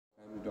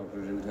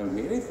doctor didn't tell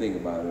me anything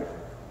about it.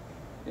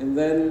 And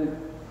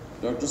then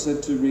doctor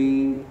said to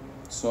me,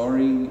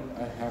 sorry,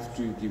 I have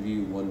to give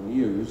you one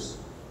news.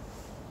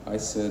 I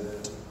said,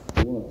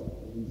 what?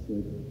 He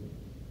said,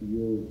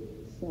 your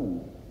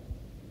son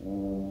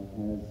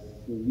has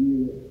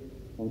severe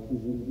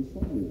autism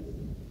disorder.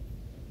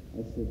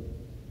 I said,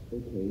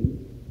 okay.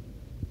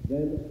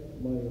 Then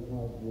my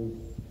heart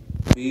was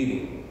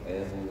beating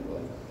and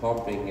like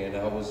pumping, and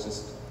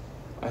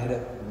I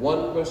had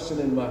one question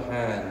in my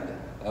hand,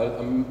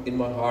 in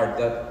my heart,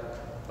 that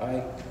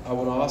I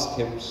want to ask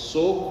him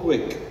so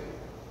quick.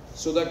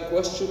 So that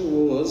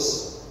question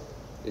was,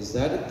 is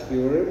that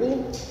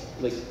curable?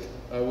 Like,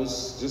 I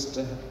was just,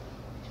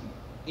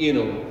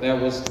 I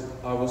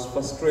was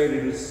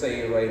frustrated to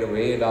say right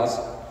away and ask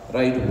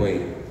right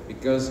away,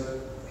 because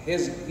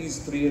he's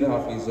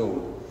 3.5 years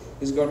old.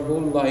 He's got whole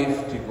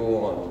life to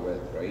go on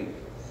with, right?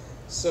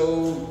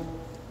 So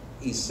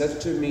he said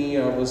to me,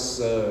 I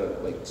was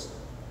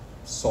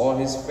saw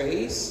his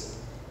face,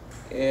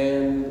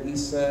 and he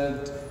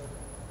said,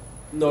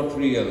 not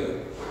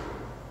really.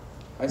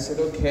 I said,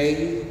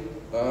 okay,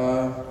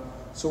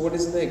 so what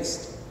is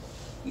next?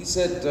 He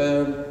said,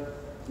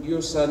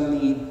 your son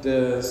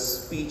needs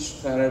speech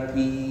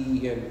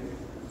therapy and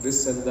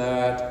this and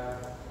that.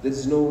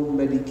 There's no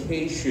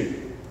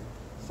medication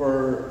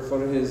for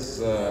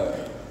his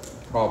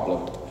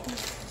problem.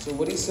 So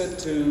what he said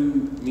to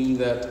me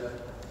that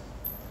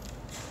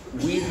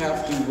we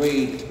have to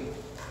wait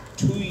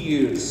 2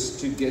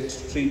 years to get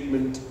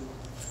treatment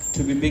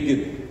to be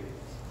begin.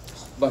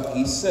 But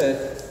he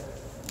said,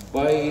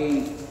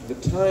 by the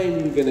time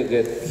you're gonna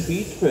get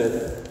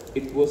treatment,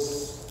 it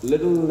was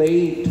little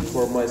late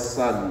for my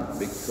son,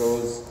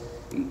 because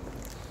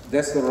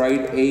that's the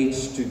right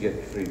age to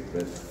get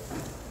treatment.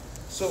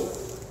 So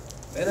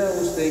then I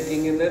was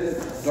thinking, and then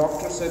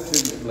doctor said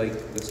to me,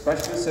 like the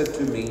specialist said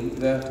to me,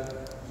 that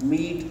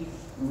meet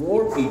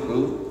more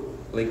people,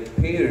 like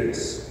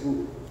parents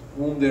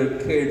whom their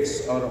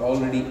kids are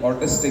already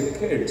autistic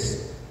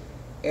kids,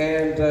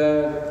 and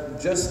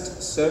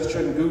just search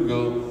on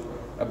Google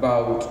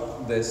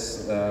about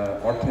this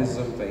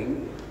autism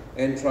thing,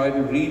 and try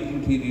to read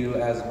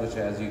material as much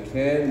as you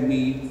can,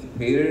 meet the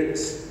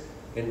parents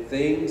and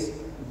things,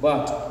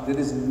 but there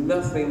is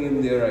nothing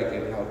in there I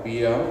can help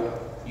you out.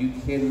 You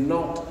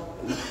cannot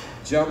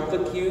jump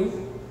the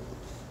queue,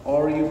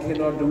 or you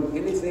cannot do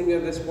anything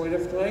at this point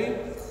of time.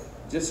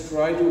 Just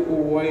try to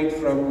avoid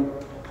from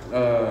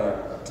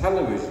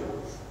television.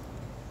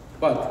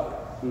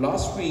 But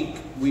last week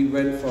we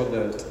went for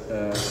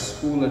the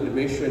school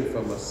admission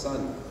for my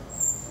son.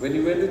 When he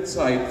went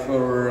inside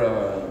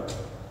for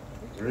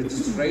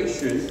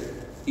registration,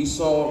 he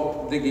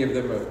saw they gave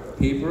them a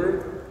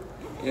paper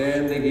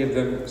and they gave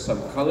them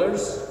some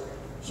colors.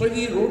 So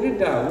he wrote it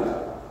down,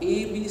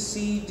 A, B,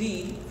 C,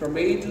 D, from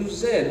A to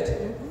Z,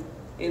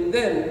 and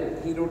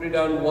then he wrote it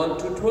down 1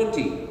 to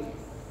 20.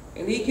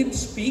 And he can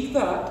speak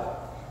that,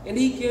 and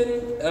he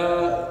can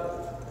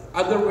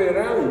other way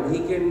around, he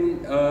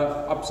can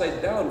upside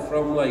down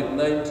from like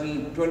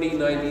 19, 20,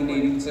 19,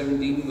 18,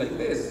 17, like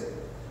this,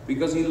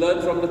 because he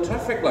learned from the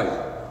traffic light.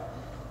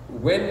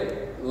 When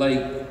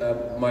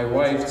my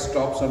wife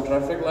stops on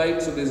traffic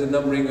light, so there's a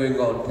numbering going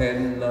on,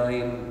 10,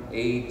 9,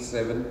 8,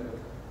 7.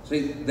 So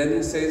then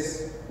he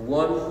says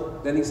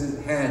 1, then he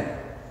says hand,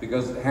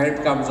 because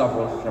hand comes up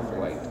on the traffic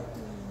light.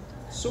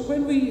 So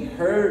when we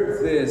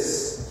heard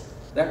this,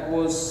 that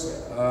was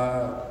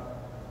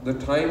the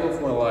time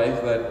of my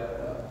life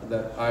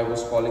that I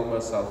was calling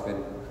myself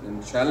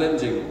in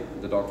challenging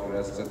the doctor,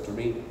 as said to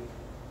me.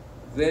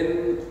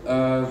 Then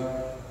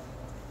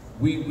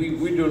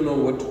we don't know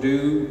what to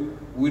do.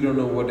 We don't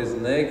know what is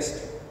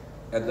next.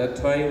 At that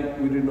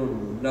time, we didn't know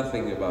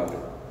nothing about it.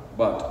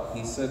 But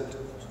he said,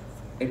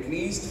 at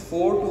least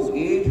 400 to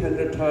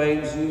 800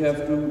 times you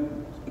have to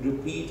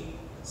repeat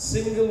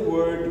single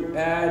word to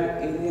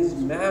add in his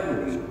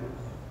memory.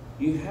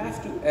 You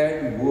have to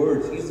add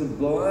words. He's a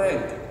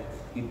blank.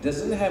 He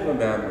doesn't have a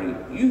memory.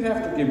 You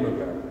have to give him a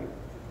memory.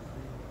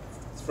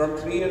 From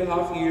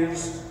 3.5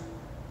 years,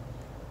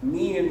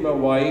 me and my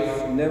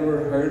wife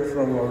never heard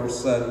from our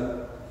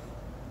son,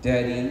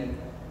 daddy,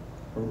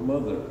 or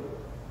mother.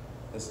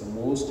 That's the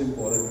most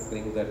important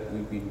thing that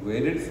we've been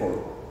waited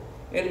for.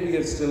 And we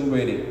are still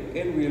waiting.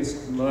 And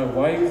my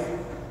wife,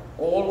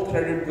 all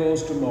credit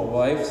goes to my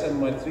wife and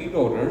my 3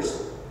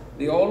 daughters.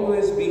 They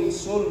always been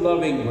so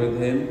loving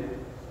with him,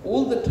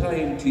 all the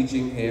time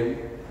teaching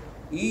him.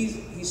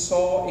 He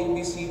saw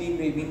ABCD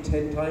maybe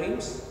 10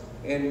 times,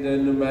 and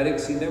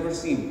numerics he never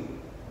seen.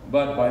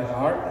 But by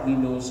heart, he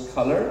knows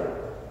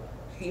color.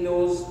 He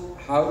knows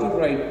how to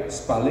write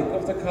spelling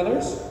of the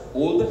colors,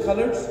 all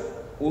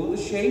the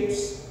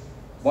shapes,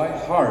 by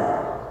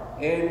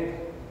heart. And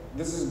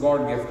this is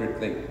God-gifted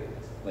thing.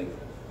 Like,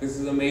 this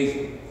is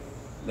amazing.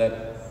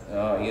 That,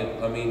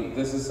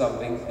 this is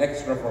something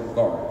extra from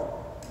God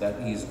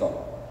that he's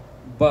got.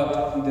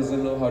 But he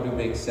doesn't know how to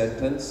make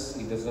sentence.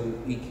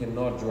 He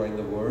cannot join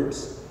the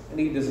words, and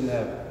he doesn't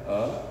have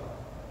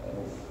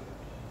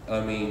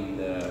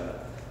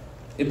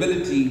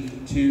ability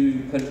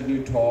to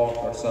continue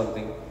talk or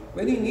something.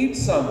 When he needs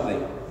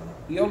something,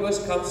 he always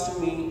comes to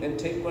me and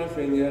take my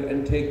finger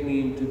and take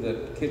me into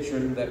the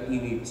kitchen that he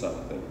needs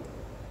something.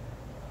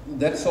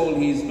 That's all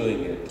he's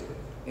doing it.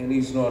 And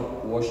he's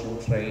not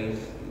washing trained,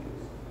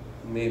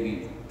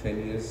 maybe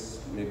 10 years,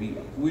 maybe,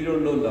 we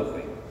don't know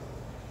nothing.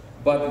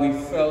 But we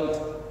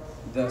felt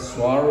the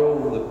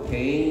sorrow, the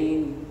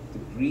pain, the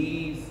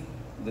grief,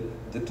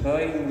 the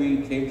time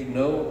we came to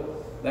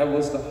know that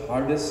was the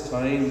hardest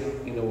time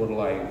in our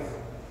life.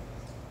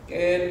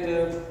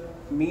 And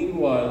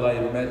meanwhile, I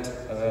met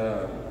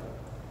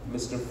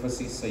Mr.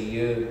 Fasi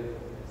Sayyid.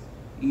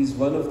 He's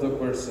one of the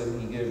person,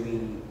 he gave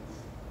me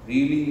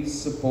really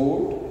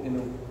support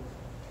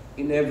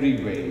in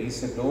every way. He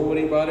said, don't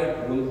worry about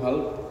it, we'll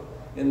help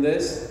in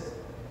this.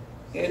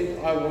 And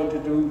I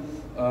wanted to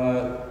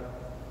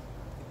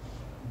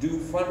do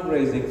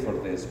fundraising for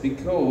this,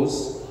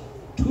 because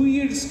 2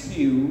 years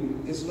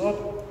queue is not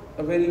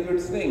a very good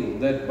thing.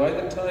 That by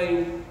the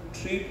time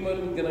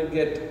treatment gonna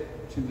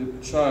get to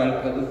the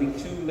child, it'll be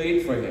too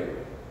late for him.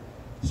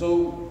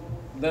 So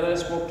then I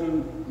spoke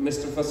to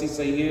Mr. Fasi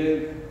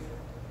Sayyid,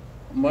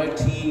 my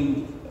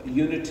team,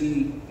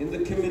 Unity in the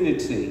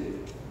community,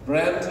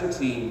 Brampton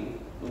team,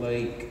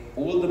 like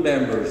all the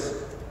members,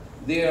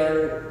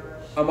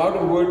 I'm out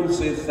of word to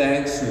say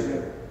thanks to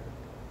them.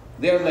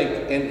 They are like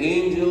an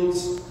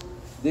angels.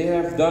 They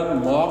have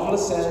done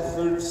marvelous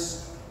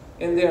efforts,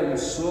 and they are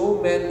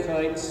so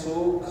mankind,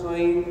 so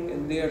kind,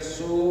 and they are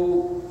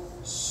so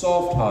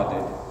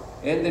soft-hearted.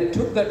 And they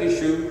took that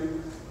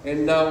issue,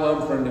 and now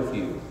I'm in front of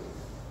you.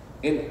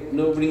 And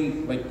nobody,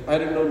 like, I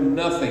don't know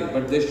nothing,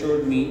 but they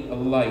showed me a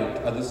light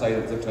at the side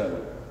of the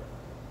tunnel.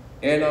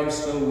 And I'm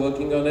still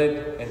working on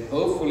it, and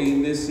hopefully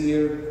in this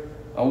year,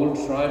 I will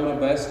try my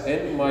best,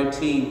 and my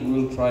team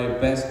will try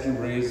best to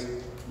raise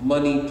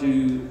money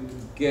to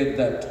get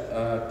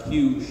that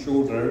queue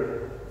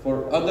shorter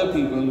for other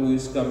people who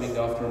is coming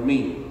after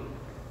me.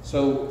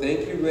 So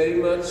thank you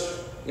very much,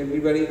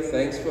 everybody.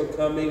 Thanks for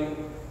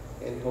coming,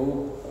 and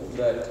hope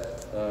that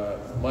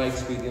my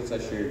experience I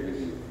shared with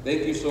you.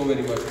 Thank you so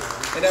very much.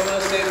 And I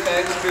want to say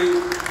thanks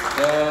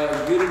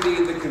to Unity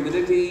in the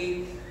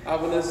community. I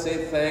want to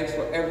say thanks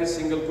for every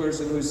single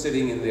person who's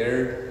sitting in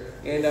there.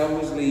 And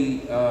obviously,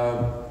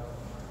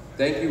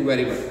 thank you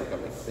very much for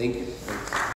coming. Thank you. Thanks.